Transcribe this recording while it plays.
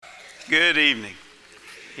Good evening.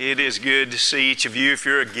 It is good to see each of you. If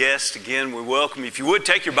you're a guest, again, we welcome you. If you would,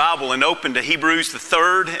 take your Bible and open to Hebrews, the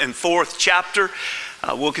 3rd and 4th chapter.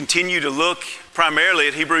 We'll continue to look primarily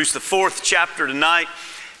at Hebrews, the 4th chapter tonight.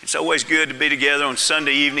 It's always good to be together on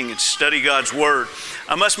Sunday evening and study God's Word.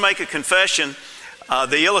 I must make a confession.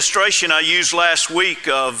 The illustration I used last week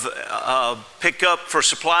of pick up for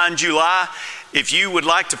supply in July, if you would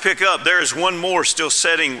like to pick up, there is one more still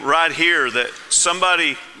sitting right here that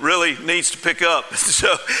somebody really needs to pick up.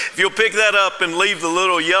 So if you'll pick that up and leave the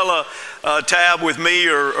little yellow tab with me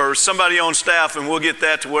or somebody on staff, and we'll get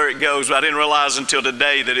that to where it goes. I didn't realize until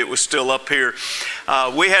today that it was still up here.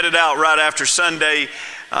 We headed out right after Sunday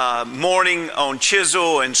morning on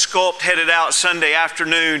Chisel, and Sculpt headed out Sunday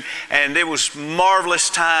afternoon, and it was marvelous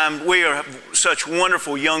time. We are such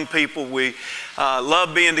wonderful young people. We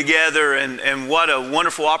love being together, and what a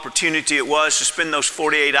wonderful opportunity it was to spend those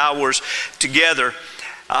 48 hours together.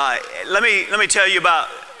 Let me tell you about.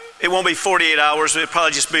 It won't be 48 hours. It'll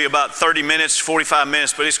probably just be about 30 minutes, 45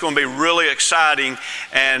 minutes, but it's going to be really exciting.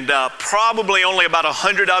 And probably only about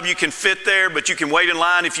 100 of you can fit there, but you can wait in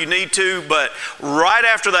line if you need to. But right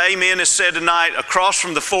after the amen is said tonight, across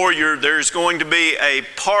from the foyer, there's going to be a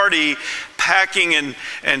party packing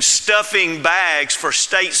and stuffing bags for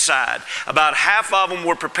Stateside. About half of them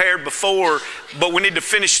were prepared before, but we need to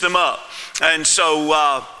finish them up. And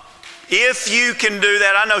so if you can do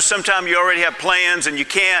that, I know sometimes you already have plans and you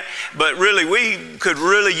can't, but really we could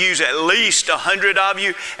really use at least 100 of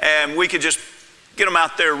you, and we could just get them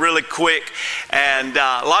out there really quick. And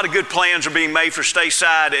a lot of good plans are being made for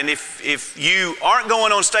Stateside, and if you aren't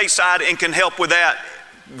going on Stateside and can help with that,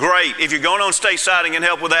 great. If you're going on Stateside and can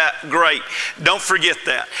help with that, great. Don't forget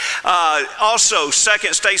that. Also, second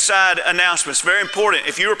Stateside announcements, very important.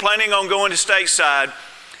 If you were planning on going to Stateside,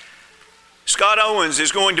 Scott Owens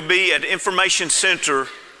is going to be at Information Center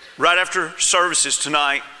right after services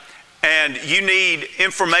tonight, and you need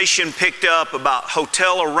information picked up about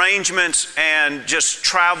hotel arrangements and just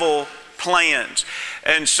travel plans.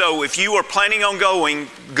 And so if you are planning on going,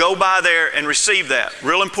 go by there and receive that.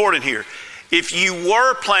 Real important here. If you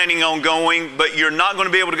were planning on going, but you're not going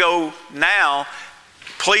to be able to go now,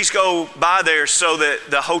 please go by there so that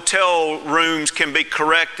the hotel rooms can be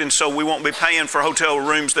correct, and so we won't be paying for hotel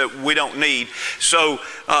rooms that we don't need. So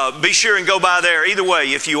be sure and go by there. Either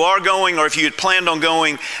way, if you are going or if you had planned on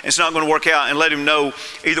going, it's not going to work out, and let him know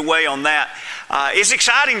either way on that. It's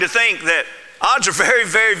exciting to think that odds are very,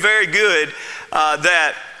 very, very good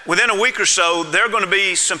that within a week or so, there are going to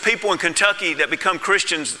be some people in Kentucky that become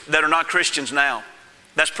Christians that are not Christians now.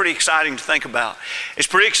 That's pretty exciting to think about. It's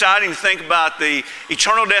pretty exciting to think about the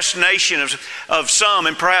eternal destination of some,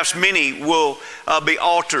 and perhaps many will be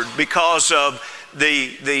altered because of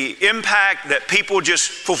the impact that people just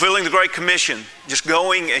fulfilling the Great Commission, just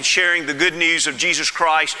going and sharing the good news of Jesus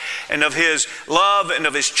Christ and of His love and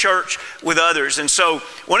of His church with others. And so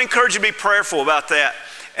I want to encourage you to be prayerful about that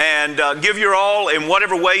and give your all in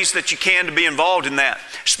whatever ways that you can to be involved in that.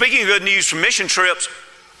 Speaking of good news from mission trips,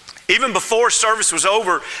 even before service was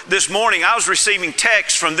over this morning, I was receiving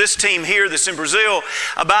texts from this team here that's in Brazil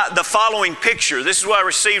about the following picture. This is what I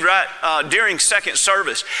received right during second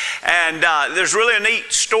service. And there's really a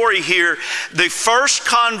neat story here. The first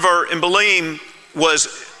convert in Belém was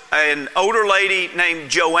an older lady named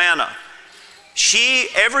Joanna. She,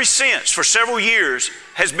 ever since, for several years,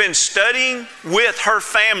 has been studying with her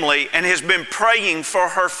family and has been praying for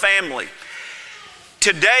her family.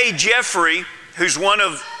 Today, Jeffrey, who's one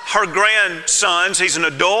of her grandsons, he's an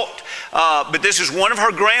adult, but this is one of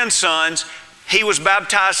her grandsons. He was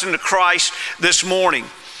baptized into Christ this morning.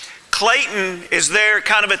 Clayton is there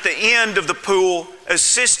kind of at the end of the pool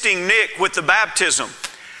assisting Nick with the baptism.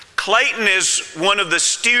 Clayton is one of the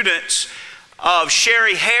students of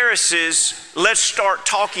Sherry Harris's Let's Start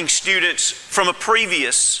Talking students from a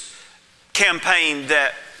previous campaign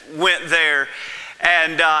that went there.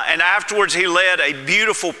 And afterwards he led a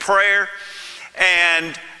beautiful prayer.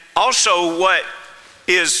 And also what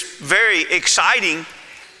is very exciting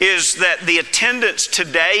is that the attendance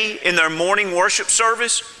today in their morning worship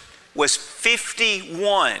service was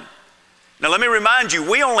 51. Now let me remind you,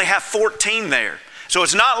 we only have 14 there. So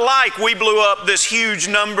it's not like we blew up this huge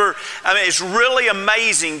number. I mean, it's really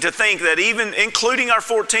amazing to think that even including our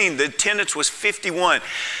 14, the attendance was 51.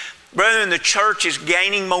 Brethren, the church is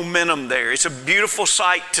gaining momentum there. It's a beautiful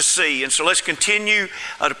sight to see. And so let's continue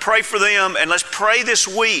to pray for them. And let's pray this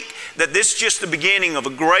week that this is just the beginning of a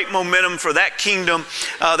great momentum for that kingdom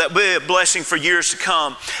that will be a blessing for years to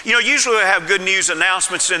come. You know, usually we have good news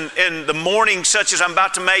announcements in the morning such as I'm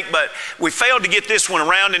about to make, but we failed to get this one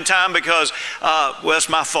around in time because, well, it's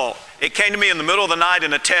my fault. It came to me in the middle of the night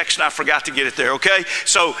in a text and I forgot to get it there, okay?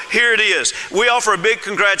 So here it is. We offer a big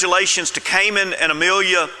congratulations to Cayman and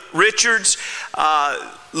Amelia Richards.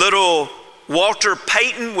 Little Walter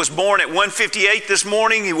Payton was born at 1:58 this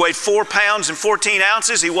morning. He weighed 4 pounds and 14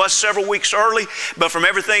 ounces. He was several weeks early, but from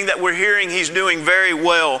everything that we're hearing, he's doing very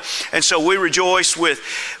well. And so we rejoice with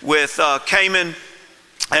Cayman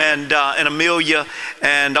and Amelia,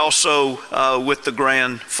 and also with the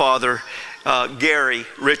grandfather, Gary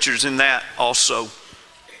Richards, in that also.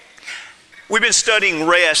 We've been studying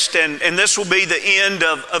rest, and this will be the end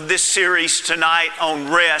of this series tonight on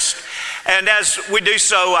rest. And as we do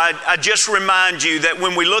so, I just remind you that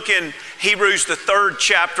when we look in Hebrews, the 3rd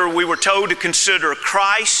chapter, we were told to consider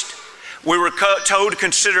Christ. We were told to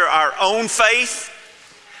consider our own faith.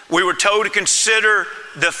 We were told to consider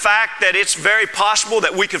the fact that it's very possible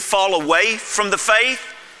that we could fall away from the faith,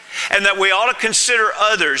 and that we ought to consider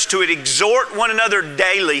others, to exhort one another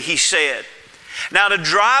daily, he said. Now, to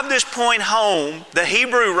drive this point home, the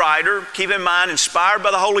Hebrew writer, keep in mind, inspired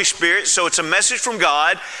by the Holy Spirit, so it's a message from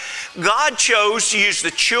God. God chose to use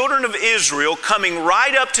the children of Israel coming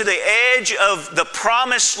right up to the edge of the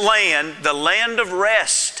promised land, the land of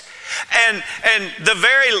rest. And the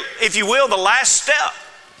very, if you will, the last step,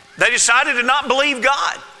 they decided to not believe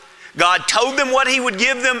God. God told them what he would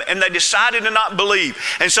give them, and they decided to not believe.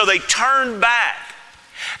 And so they turned back.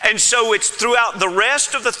 And so it's throughout the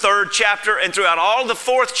rest of the 3rd chapter and throughout all the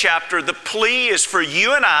 4th chapter, the plea is for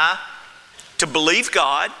you and I to believe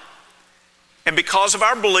God. And because of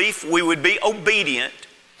our belief, we would be obedient.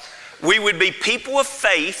 We would be people of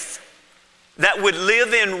faith that would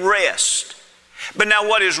live in rest. But now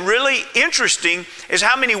what is really interesting is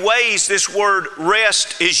how many ways this word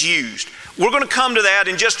rest is used. We're going to come to that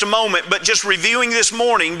in just a moment, but just reviewing this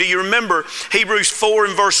morning, do you remember Hebrews 4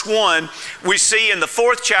 and verse 1? We see in the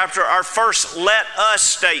 4th chapter our first let us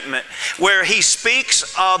statement, where he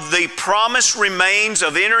speaks of the promise remains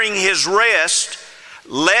of entering his rest.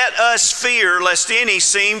 Let us fear lest any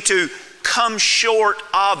seem to come short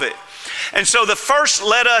of it. And so the first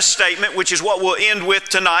let us statement, which is what we'll end with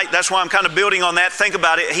tonight, that's why I'm kind of building on that. Think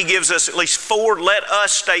about it. He gives us at least 4 let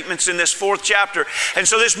us statements in this 4th chapter. And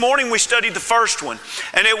so this morning we studied the first one,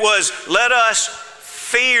 and it was let us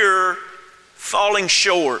fear falling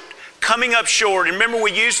short. Coming up short. And remember,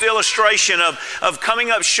 we used the illustration of coming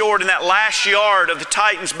up short in that last yard of the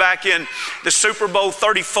Titans back in the Super Bowl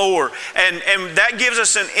 34. And that gives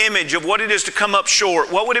us an image of what it is to come up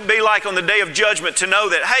short. What would it be like on the day of judgment to know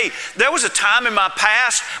that, hey, there was a time in my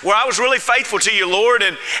past where I was really faithful to you, Lord.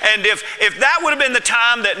 And if that would have been the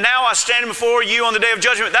time that now I stand before you on the day of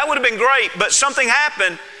judgment, that would have been great. But something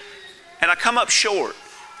happened and I come up short.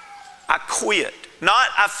 I quit. Not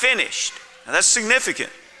I finished. Now that's significant.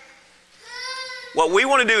 What we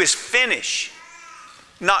want to do is finish,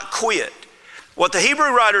 not quit. What the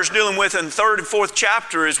Hebrew writer is dealing with in the 3rd and 4th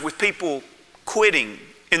chapter is with people quitting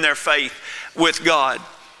in their faith with God.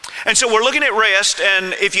 And so we're looking at rest,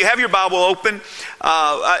 and if you have your Bible open, and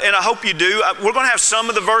I hope you do, we're going to have some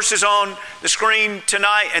of the verses on the screen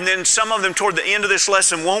tonight, and then some of them toward the end of this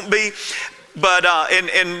lesson won't be, but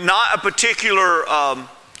in not a particular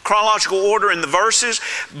chronological order in the verses,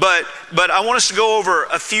 but I want us to go over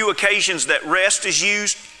a few occasions that rest is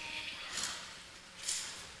used.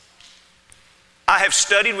 I have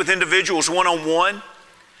studied with individuals one-on-one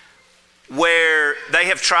where they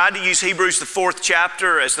have tried to use Hebrews the 4th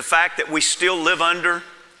chapter as the fact that we still live under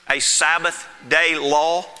a Sabbath day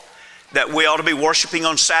law, that we ought to be worshiping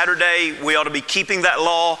on Saturday, we ought to be keeping that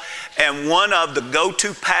law, and one of the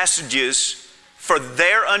go-to passages for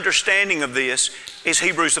their understanding of this is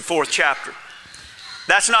Hebrews the 4th chapter.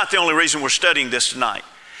 That's not the only reason we're studying this tonight.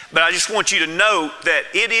 But I just want you to note that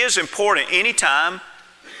it is important anytime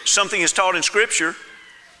something is taught in Scripture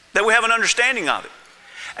that we have an understanding of it.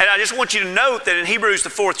 And I just want you to note that in Hebrews the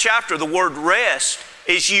 4th chapter, the word rest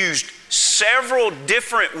is used several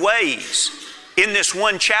different ways in this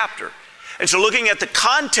one chapter. And so looking at the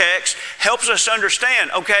context helps us understand,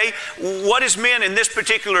 okay, what is meant in this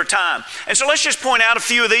particular time. And so let's just point out a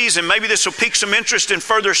few of these, and maybe this will pique some interest in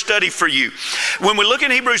further study for you. When we look in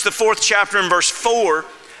Hebrews the 4th chapter in verse 4,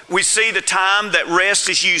 we see the time that rest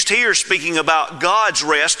is used here, speaking about God's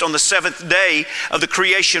rest on the 7th day of the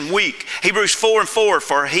creation week. Hebrews 4 and 4,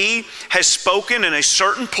 for he has spoken in a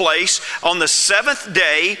certain place on the 7th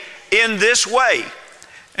day in this way.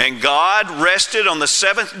 And God rested on the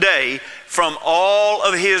 7th day from all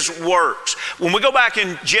of his works. When we go back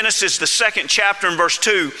in Genesis, the 2nd chapter in verse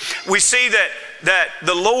 2, we see that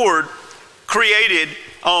the Lord created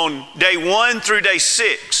on day 1 through day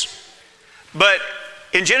 6. But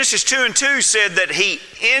in Genesis 2 and 2 said that he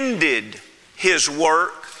ended his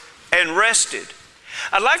work and rested.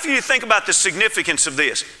 I'd like for you to think about the significance of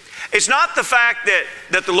this. It's not the fact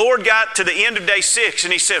that the Lord got to the end of day 6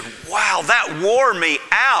 and He said, wow, that wore me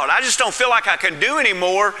out. I just don't feel like I can do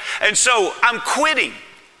anymore, and so I'm quitting.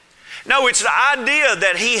 No, it's the idea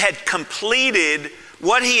that He had completed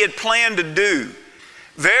what He had planned to do.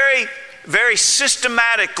 Very, very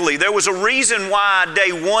systematically. There was a reason why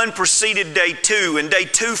day 1 preceded day 2 and day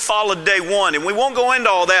 2 followed day 1. And we won't go into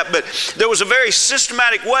all that, but there was a very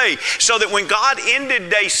systematic way so that when God ended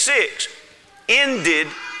day 6,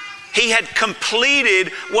 He had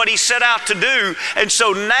completed what He set out to do. And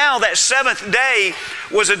so now that 7th day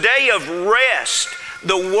was a day of rest.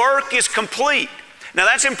 The work is complete. Now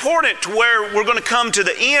that's important to where we're going to come to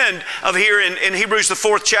the end of here in Hebrews the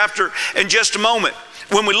 4th chapter in just a moment.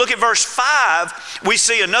 When we look at verse 5, we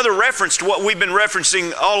see another reference to what we've been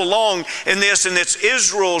referencing all along in this, and it's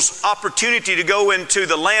Israel's opportunity to go into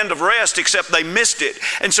the land of rest, except they missed it.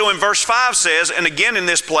 And so in verse 5 says, and again in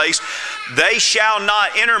this place, they shall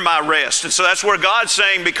not enter my rest. And so that's where God's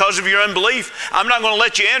saying, because of your unbelief, I'm not going to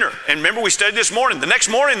let you enter. And remember, we studied this morning. The next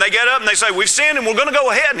morning they get up and they say, we've sinned and we're going to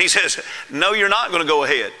go ahead. And He says, no, you're not going to go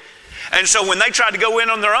ahead. And so when they tried to go in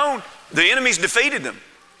on their own, the enemies defeated them.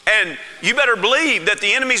 And you better believe that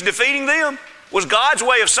the enemies defeating them was God's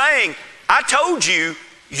way of saying, I told you,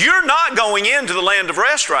 you're not going into the land of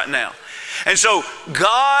rest right now. And so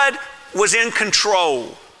God was in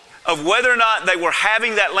control of whether or not they were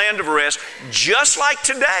having that land of rest, just like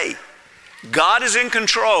today. God is in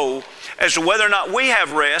control as to whether or not we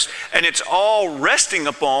have rest, and it's all resting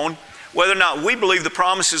upon whether or not we believe the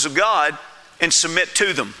promises of God and submit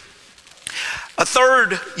to them. A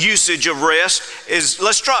third usage of rest is,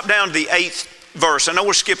 let's drop down to the 8th verse. I know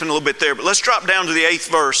we're skipping a little bit there, but let's drop down to the 8th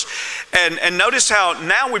verse. And notice how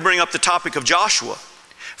now we bring up the topic of Joshua.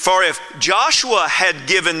 For if Joshua had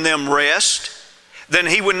given them rest, then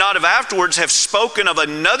he would not have afterwards have spoken of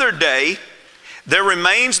another day. There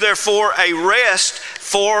remains therefore a rest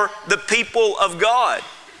for the people of God.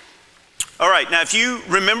 All right, now if you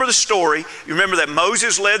remember the story, you remember that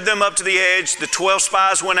Moses led them up to the edge, the 12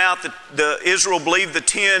 spies went out, the Israel believed the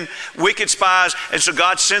 10 wicked spies, and so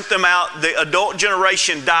God sent them out. The adult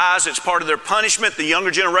generation dies, it's part of their punishment. The younger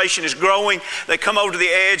generation is growing, they come over to the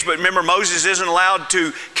edge, but remember Moses isn't allowed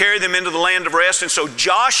to carry them into the land of rest, and so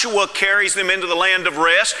Joshua carries them into the land of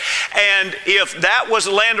rest. And if that was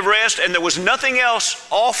the land of rest and there was nothing else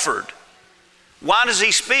offered, why does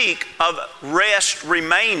he speak of rest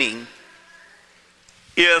remaining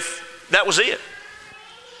if that was it?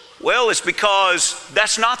 Well, it's because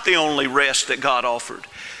that's not the only rest that God offered.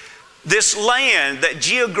 This land that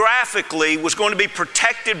geographically was going to be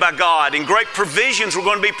protected by God, and great provisions were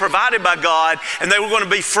going to be provided by God, and they were going to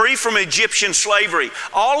be free from Egyptian slavery.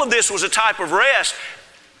 All of this was a type of rest.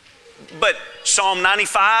 But Psalm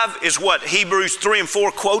 95 is what Hebrews 3 and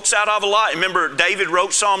 4 quotes out of a lot. Remember, David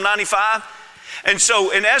wrote Psalm 95. And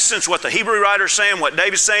so in essence, what the Hebrew writer is saying, what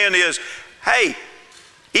David's saying is, hey,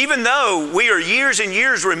 even though we are years and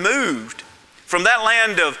years removed from that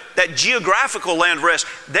land of, that geographical land of rest,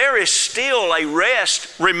 there is still a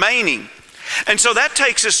rest remaining. And so that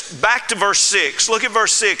takes us back to verse 6. Look at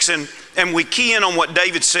verse 6 and we key in on what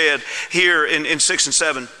David said here in 6 and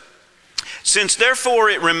 7. Since therefore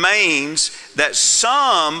it remains that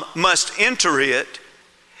some must enter it,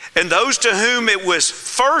 and those to whom it was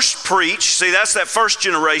first preached, see that's that first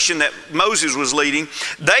generation that Moses was leading,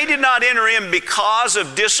 they did not enter in because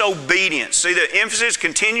of disobedience. See, the emphasis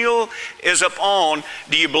continual is upon,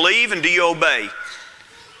 do you believe and do you obey?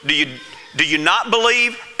 Do you not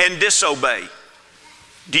believe and disobey?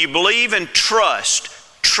 Do you believe and trust?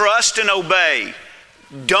 Trust and obey.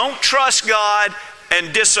 Don't trust God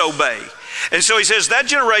and disobey. And so he says that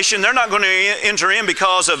generation, they're not going to enter in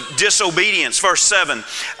because of disobedience. Verse 7.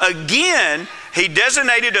 Again, he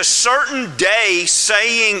designated a certain day,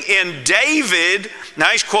 saying in David, now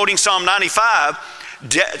he's quoting Psalm 95,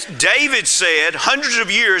 David said, hundreds of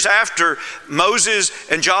years after Moses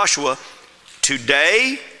and Joshua,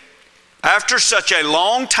 today, after such a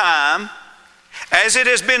long time, as it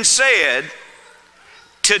has been said,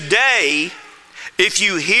 today, if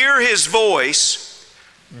you hear his voice,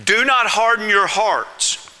 do not harden your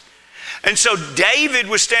hearts. And so David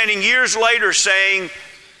was standing years later saying,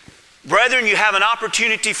 brethren, you have an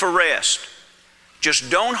opportunity for rest. Just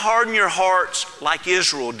don't harden your hearts like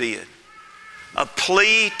Israel did. A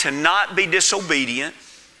plea to not be disobedient.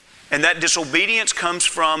 And that disobedience comes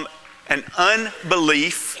from an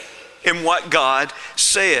unbelief in what God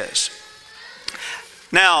says.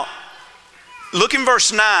 Now, look in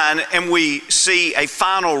verse 9 and we see a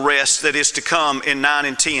final rest that is to come in 9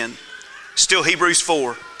 and 10. Still Hebrews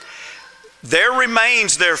 4. There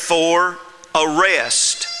remains, therefore, a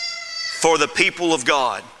rest for the people of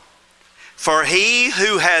God. For he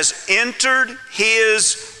who has entered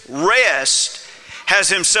his rest has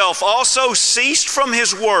himself also ceased from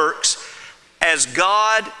his works as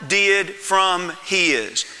God did from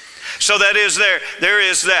his. So that is there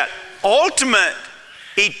is that ultimate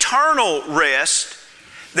eternal rest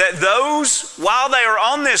that those, while they are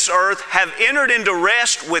on this earth, have entered into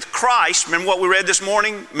rest with Christ. Remember what we read this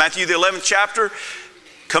morning, Matthew the 11th chapter?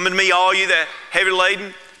 Come unto me, all you that heavy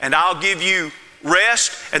laden, and I'll give you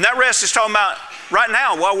rest. And that rest is talking about right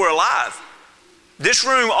now while we're alive. This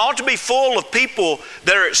room ought to be full of people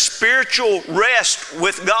that are at spiritual rest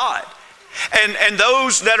with God. And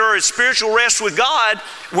those that are at spiritual rest with God,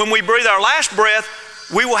 when we breathe our last breath,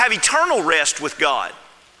 we will have eternal rest with God.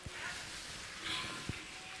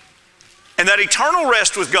 And that eternal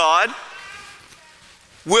rest with God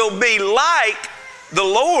will be like the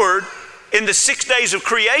Lord in the 6 days of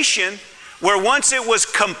creation, where once it was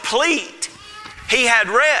complete, He had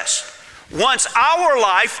rest. Once our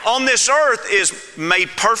life on this earth is made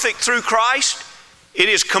perfect through Christ, it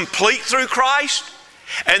is complete through Christ,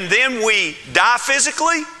 and then we die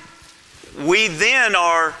physically, we then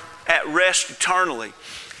are at rest eternally.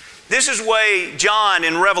 This is the way John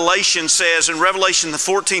in Revelation says, in Revelation the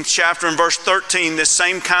 14th chapter in verse 13, this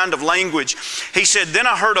same kind of language. He said, "Then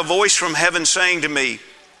I heard a voice from heaven saying to me,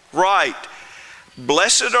 write,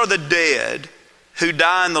 blessed are the dead who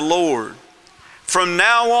die in the Lord. From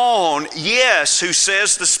now on, yes, who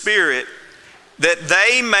says the Spirit, that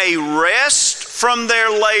they may rest from their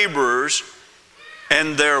labors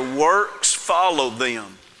and their works follow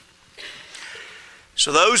them."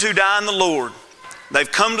 So those who die in the Lord,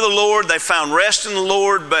 they've come to the Lord, they've found rest in the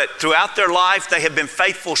Lord, but throughout their life they have been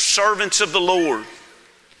faithful servants of the Lord.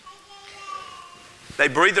 They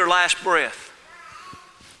breathe their last breath.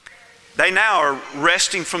 They now are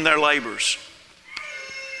resting from their labors.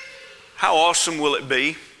 How awesome will it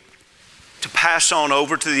be to pass on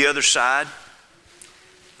over to the other side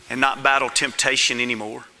and not battle temptation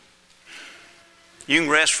anymore? You can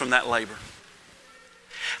rest from that labor.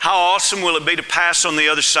 How awesome will it be to pass on the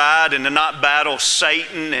other side and to not battle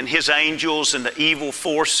Satan and his angels and the evil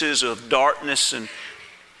forces of darkness and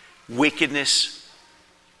wickedness?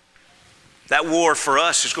 That war for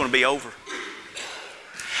us is going to be over.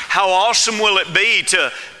 How awesome will it be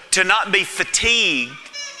to not be fatigued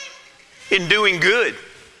in doing good?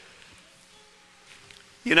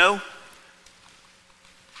 You know,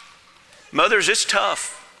 mothers, it's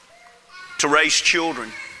tough to raise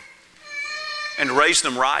children and to raise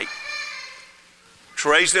them right, to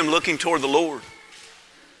raise them looking toward the Lord.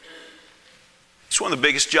 It's one of the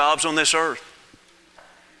biggest jobs on this earth.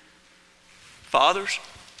 Fathers,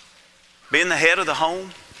 being the head of the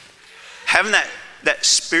home, having that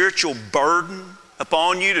spiritual burden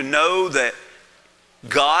upon you to know that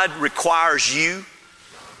God requires you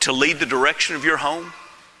to lead the direction of your home.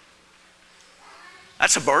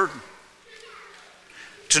 That's a burden.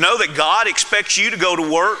 To know that God expects you to go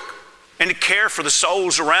to work and to care for the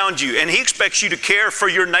souls around you, and He expects you to care for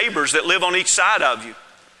your neighbors that live on each side of you.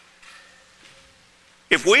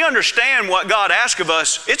 If we understand what God asks of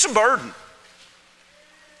us, it's a burden.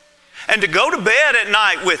 And to go to bed at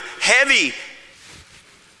night with heavy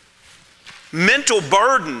mental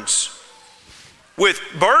burdens, with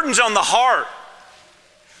burdens on the heart,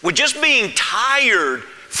 with just being tired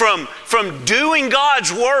from doing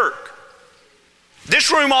God's work.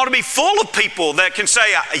 This room ought to be full of people that can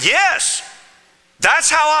say, yes,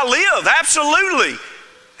 that's how I live, absolutely.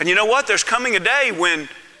 And you know what? There's coming a day when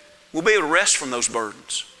we'll be able to rest from those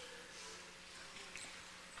burdens.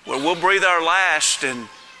 Where we'll breathe our last and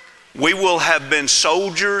we will have been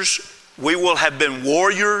soldiers, we will have been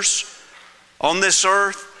warriors on this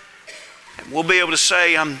earth. And we'll be able to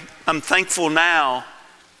say, I'm thankful now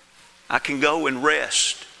I can go and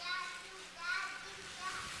rest.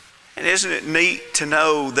 And isn't it neat to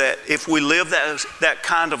know that if we live that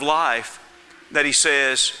kind of life, that He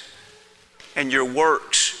says, and your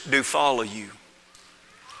works do follow you.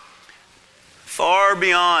 Far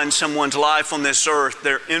beyond someone's life on this earth,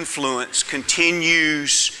 their influence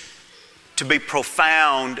continues to be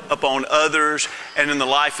profound upon others and in the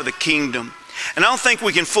life of the kingdom. And I don't think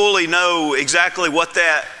we can fully know exactly what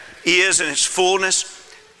that is in its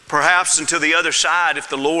fullness, perhaps until the other side, if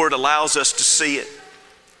the Lord allows us to see it.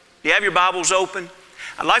 Do you have your Bibles open?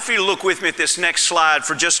 I'd like for you to look with me at this next slide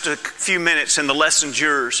for just a few minutes, and the lesson's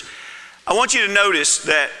yours. I want you to notice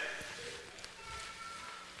that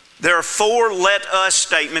There are 4 let us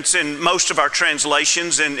statements in most of our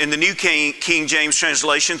translations. In the New King James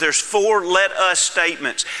translation, there's 4 let us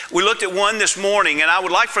statements. We looked at one this morning, and I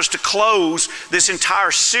would like for us to close this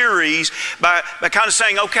entire series by kind of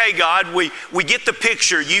saying, okay, God, we get the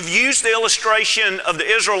picture. You've used the illustration of the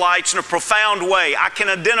Israelites in a profound way. I can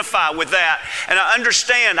identify with that, and I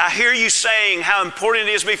understand. I hear you saying how important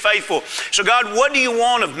it is to be faithful. So God, what do you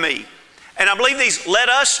want of me? And I believe these let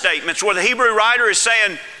us statements where the Hebrew writer is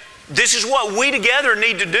saying, this is what we together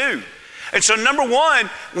need to do. And so number one,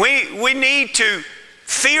 we need to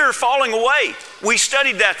fear falling away. We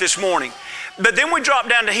studied that this morning. But then we drop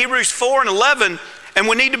down to Hebrews 4 and 11, and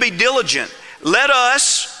we need to be diligent. Let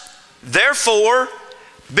us, therefore,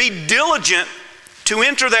 be diligent to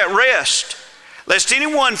enter that rest, lest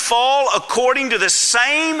anyone fall according to the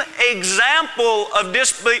same example of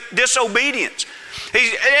disobedience.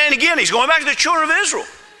 And again, he's going back to the children of Israel.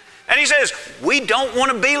 And he says, we don't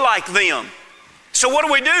want to be like them. So what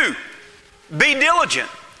do? Be diligent.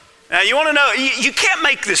 Now you want to know, you can't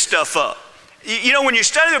make this stuff up. You know, when you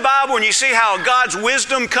study the Bible and you see how God's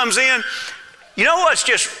wisdom comes in, you know what?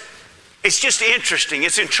 It's just interesting.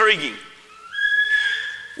 It's intriguing.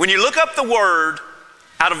 When you look up the word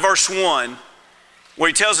out of verse 1, where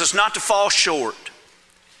he tells us not to fall short,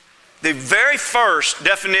 the very first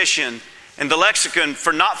definition in the lexicon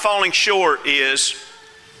for not falling short is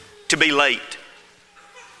to be late.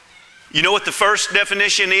 You know what the first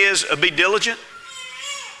definition is of be diligent?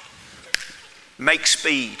 Make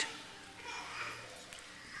speed.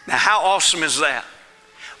 Now, how awesome is that?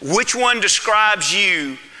 Which one describes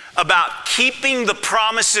you about keeping the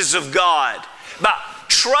promises of God, about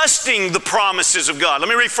trusting the promises of God? Let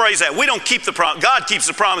me rephrase that. We don't keep the promise. God keeps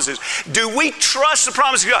the promises. Do we trust the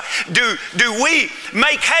promises of God? Do we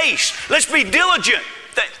make haste? Let's be diligent.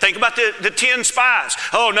 Think about the 10 spies.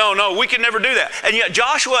 Oh, no, we can never do that. And yet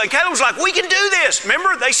Joshua and Caleb was like, we can do this.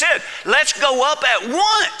 Remember, they said, let's go up at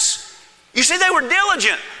once. You see, they were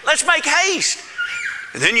diligent. Let's make haste.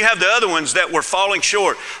 And then you have the other ones that were falling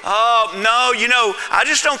short. Oh, no, I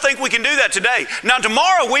just don't think we can do that today. Now,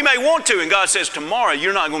 tomorrow we may want to. And God says, tomorrow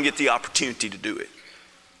you're not going to get the opportunity to do it.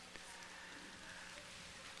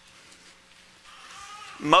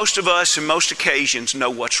 Most of us in most occasions know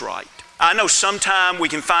what's right. I know sometimes we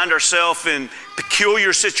can find ourselves in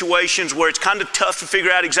peculiar situations where it's kind of tough to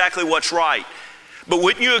figure out exactly what's right. But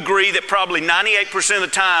wouldn't you agree that probably 98% of the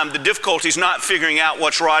time the difficulty is not figuring out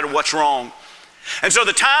what's right or what's wrong? And so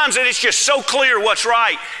the times that it's just so clear what's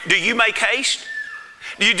right, do you make haste?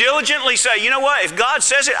 Do you diligently say, you know what, if God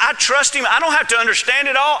says it, I trust Him. I don't have to understand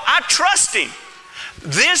it all. I trust Him.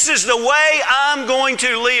 This is the way I'm going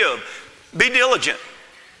to live. Be diligent.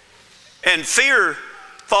 And fear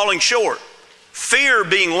falling short, fear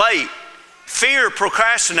being late, fear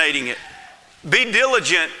procrastinating it. Be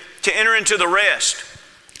diligent to enter into the rest.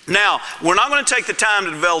 Now, we're not going to take the time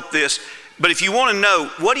to develop this, but if you want to know,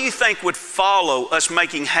 what do you think would follow us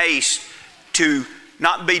making haste to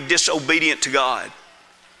not be disobedient to God?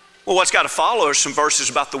 Well, what's got to follow are some verses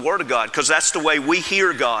about the Word of God, because that's the way we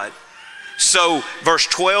hear God. So verse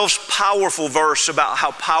 12's powerful verse about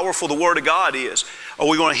how powerful the Word of God is. Are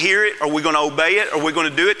we going to hear it? Are we going to obey it? Are we going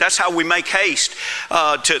to do it? That's how we make haste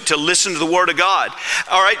to listen to the Word of God.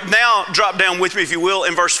 All right, now drop down with me, if you will,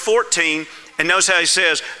 in verse 14. And notice how he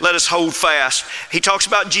says, let us hold fast. He talks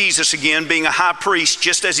about Jesus again being a high priest,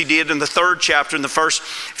 just as he did in the 3rd chapter, in the first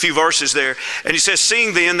few verses there. And he says,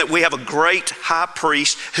 seeing then that we have a great high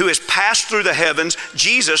priest who has passed through the heavens,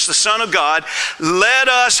 Jesus, the Son of God, let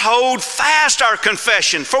us hold fast our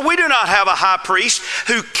confession. For we do not have a high priest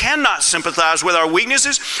who cannot sympathize with our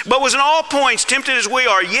weaknesses, but was in all points tempted as we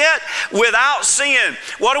are, yet without sin.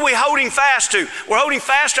 What are we holding fast to? We're holding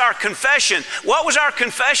fast to our confession. What was our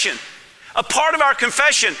confession? A part of our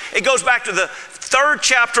confession, it goes back to the 3rd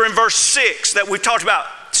chapter in verse 6 that we've talked about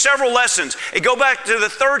several lessons. It goes back to the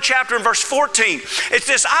 3rd chapter in verse 14. It's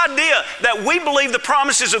this idea that we believe the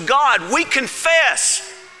promises of God. We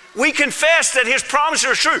confess that His promises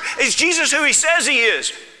are true. Is Jesus who He says He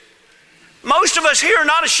is? Most of us here are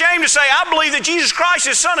not ashamed to say, I believe that Jesus Christ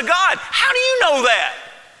is Son of God. How do you know that?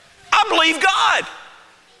 I believe God.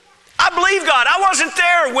 I believe God. I wasn't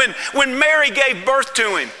there when Mary gave birth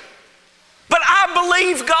to Him. But I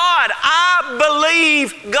believe God. I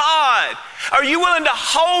believe God. Are you willing to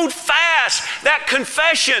hold fast that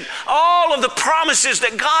confession, all of the promises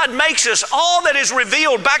that God makes us, all that is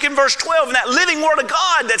revealed back in verse 12, in that living Word of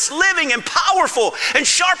God that's living and powerful and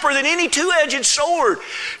sharper than any two-edged sword?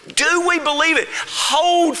 Do we believe it?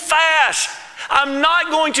 Hold fast. I'm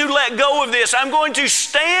not going to let go of this. I'm going to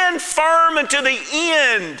stand firm until the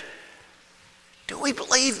end. Do we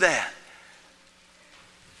believe that?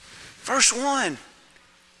 Verse 1,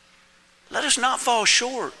 let us not fall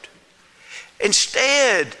short.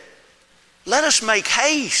 Instead, let us make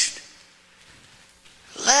haste.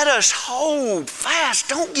 Let us hold fast.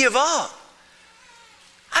 Don't give up.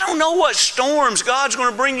 I don't know what storms God's going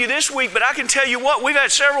to bring you this week, but I can tell you what, we've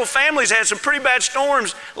had several families had some pretty bad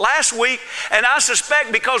storms last week, and I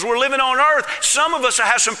suspect because we're living on earth, some of us will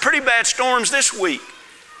have some pretty bad storms this week.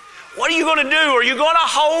 What are you going to do? Are you going to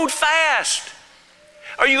hold fast?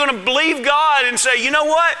 Are you going to believe God and say, you know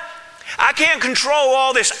what? I can't control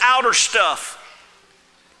all this outer stuff,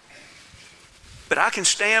 but I can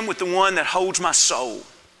stand with the one that holds my soul.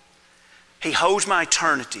 He holds my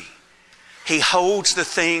eternity. He holds the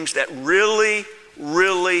things that really,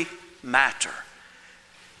 really matter.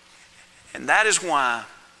 And that is why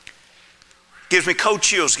it gives me cold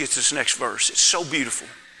chills, gets this next verse. It's so beautiful.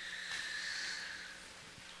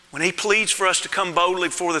 When he pleads for us to come boldly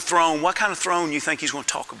before the throne, what kind of throne do you think he's going to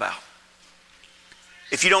talk about?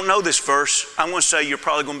 If you don't know this verse, I want to say you're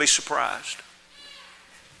probably going to be surprised.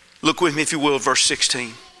 Look with me, if you will, verse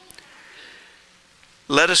 16.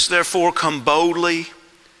 Let us therefore come boldly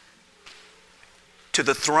to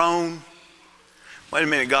the throne. Wait a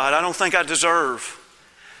minute, God, I don't think I deserve.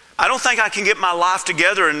 I don't think I can get my life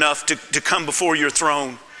together enough to come before your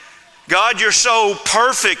throne. God, you're so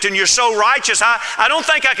perfect and you're so righteous. I don't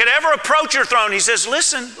think I could ever approach your throne. He says,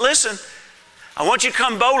 listen. I want you to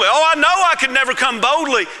come boldly. Oh, I know I could never come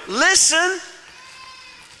boldly. Listen.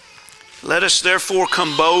 Let us therefore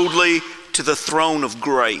come boldly to the throne of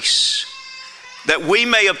grace, that we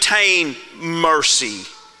may obtain mercy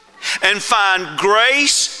and find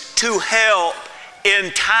grace to help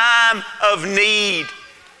in time of need.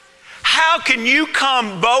 How can you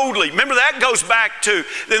come boldly? Remember, that goes back to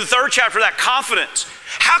the third chapter, that confidence.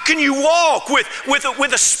 How can you walk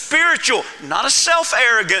with a spiritual, not a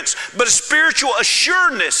self-arrogance, but a spiritual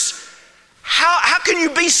assuredness? How can you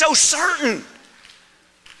be so certain?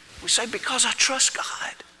 We say, because I trust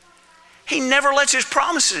God. He never lets his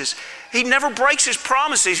promises. He never breaks his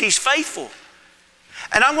promises. He's faithful.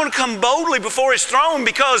 And I'm going to come boldly before his throne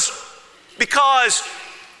because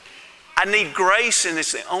I need grace, and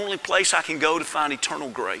it's the only place I can go to find eternal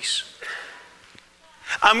grace.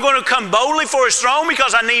 I'm going to come boldly for his throne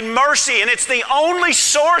because I need mercy, and it's the only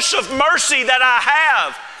source of mercy that I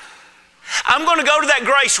have. I'm going to go to that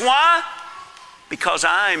grace. Why? Because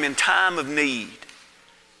I am in time of need.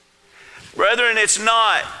 Brethren, it's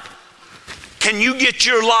not, can you get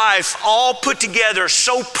your life all put together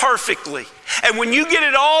so perfectly? And when you get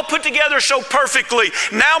it all put together so perfectly,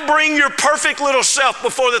 now bring your perfect little self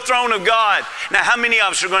before the throne of God. Now, how many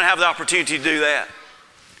of us are going to have the opportunity to do that?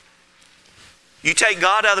 You take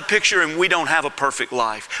God out of the picture and we don't have a perfect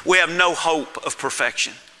life. We have no hope of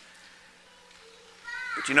perfection.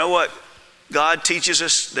 But you know what God teaches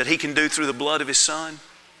us that he can do through the blood of his Son?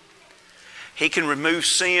 He can remove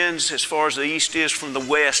sins as far as the east is from the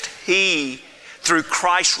west. He, through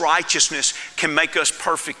Christ's righteousness, can make us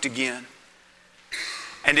perfect again.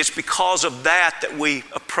 And it's because of that we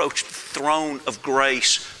approach the throne of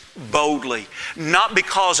grace boldly. Not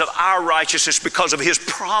because of our righteousness, because of his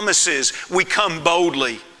promises, we come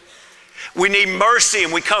boldly. We need mercy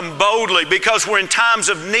and we come boldly because we're in times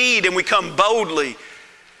of need and we come boldly.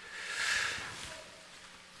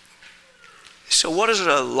 So what does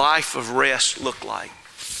a life of rest look like?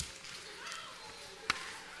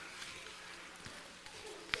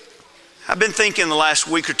 I've been thinking the last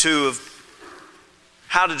week or two of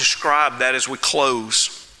how to describe that as we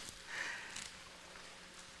close.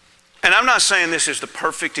 And I'm not saying this is the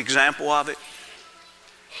perfect example of it.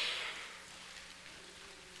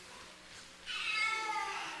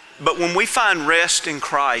 But when we find rest in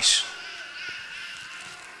Christ,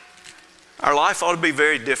 our life ought to be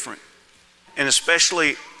very different. And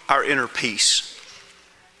especially our inner peace.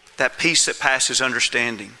 That peace that passes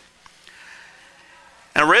understanding.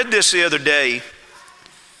 And I read this the other day,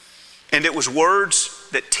 and it was words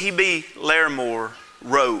that T.B. Larimore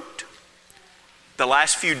wrote the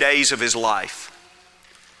last few days of his life.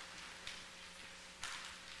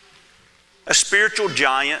 A spiritual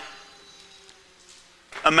giant,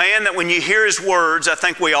 a man that when you hear his words, I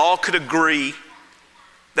think we all could agree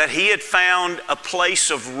that he had found a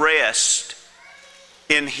place of rest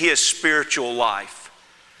in his spiritual life.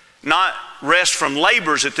 Not rest from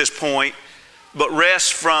labors at this point, but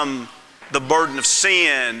rest from the burden of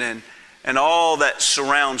sin and all that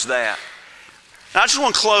surrounds that. And I just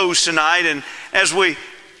want to close tonight, and as we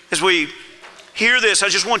hear this, I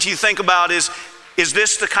just want you to think about is Is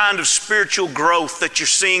this the kind of spiritual growth that you're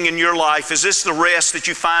seeing in your life? Is this the rest that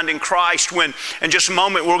you find in Christ? When in just a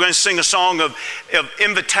moment we're going to sing a song of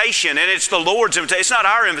invitation, and it's the Lord's invitation. It's not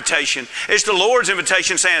our invitation. It's the Lord's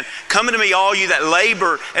invitation saying, come unto me all you that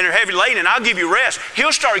labor and are heavy laden, and I'll give you rest.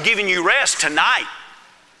 He'll start giving you rest tonight.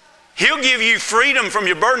 He'll give you freedom from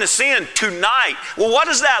your burden of sin tonight. Well, what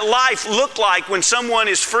does that life look like when someone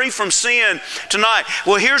is free from sin tonight?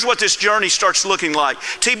 Well, here's what this journey starts looking like.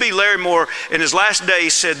 T.B. Larrimore, in his last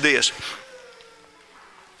days, said this: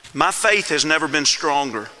 my faith has never been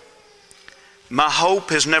stronger. My hope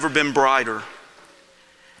has never been brighter.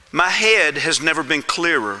 My head has never been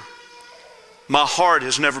clearer. My heart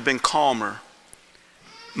has never been calmer.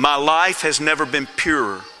 My life has never been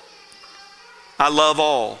purer. I love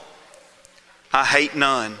all. I hate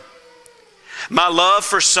none. My love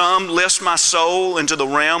for some lifts my soul into the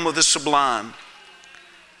realm of the sublime.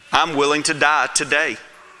 I'm willing to die today.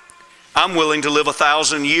 I'm willing to live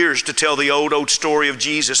 1,000 years to tell the old story of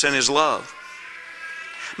Jesus and His love.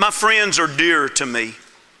 My friends are dearer to me.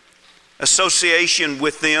 Association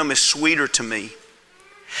with them is sweeter to me.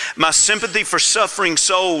 My sympathy for suffering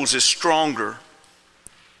souls is stronger.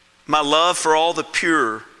 My love for all the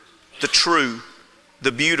pure, the true,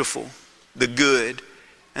 the beautiful, the good,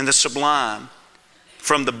 and the sublime,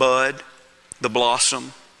 from the bud, the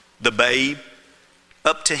blossom, the babe,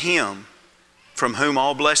 up to Him from whom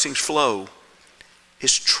all blessings flow,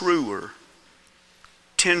 is truer,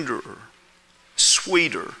 tenderer,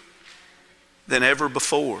 sweeter than ever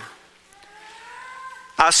before.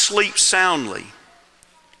 I sleep soundly,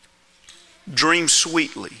 dream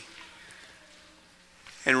sweetly,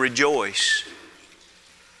 and rejoice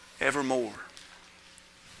evermore.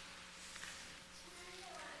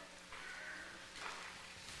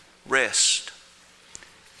 Rest.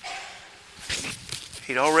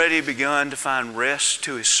 He'd already begun to find rest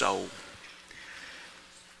to his soul.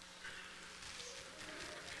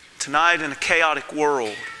 Tonight, in a chaotic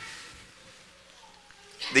world,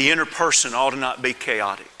 the inner person ought to not be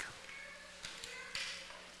chaotic.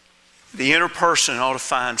 The inner person ought to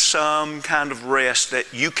find some kind of rest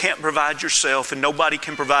that you can't provide yourself, and nobody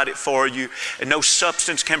can provide it for you, and no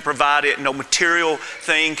substance can provide it, no material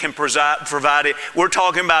thing can provide it. We're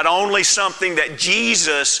talking about only something that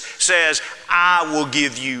Jesus says, I will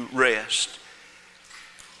give you rest.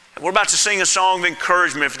 We're about to sing a song of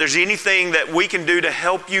encouragement. If there's anything that we can do to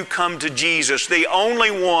help you come to Jesus, the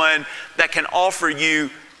only one that can offer you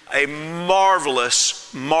a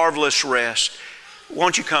marvelous, marvelous rest,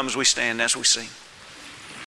 won't you come as we stand, as we sing?